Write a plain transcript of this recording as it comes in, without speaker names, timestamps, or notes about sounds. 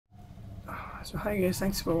So hi guys,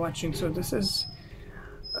 thanks for watching. So this is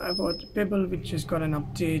about Pebble, which has got an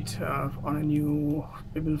update on a new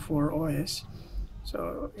Pebble 4 OS.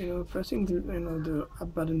 So pressing the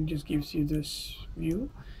up button just gives you this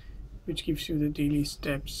view, which gives you the daily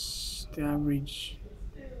steps, the average,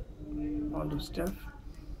 all the stuff.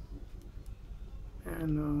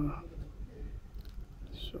 And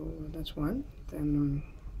so that's one. Then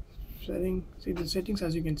see the settings,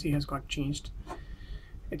 as you can see, has got changed.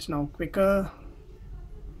 It's now quicker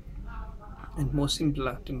and more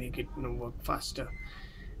simpler to make it work faster.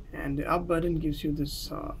 And the up button gives you this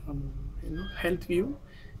health view.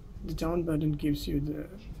 The down button gives you the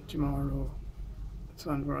tomorrow,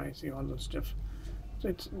 sunrise, all those stuff. So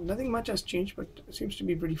it's nothing much has changed, but it seems to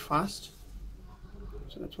be pretty fast.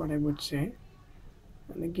 So that's what I would say.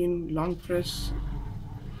 And again, long press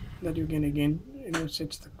that you can again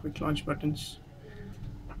sets the quick launch buttons.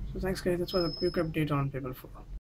 So thanks guys, that's was a quick update on Pebble 4.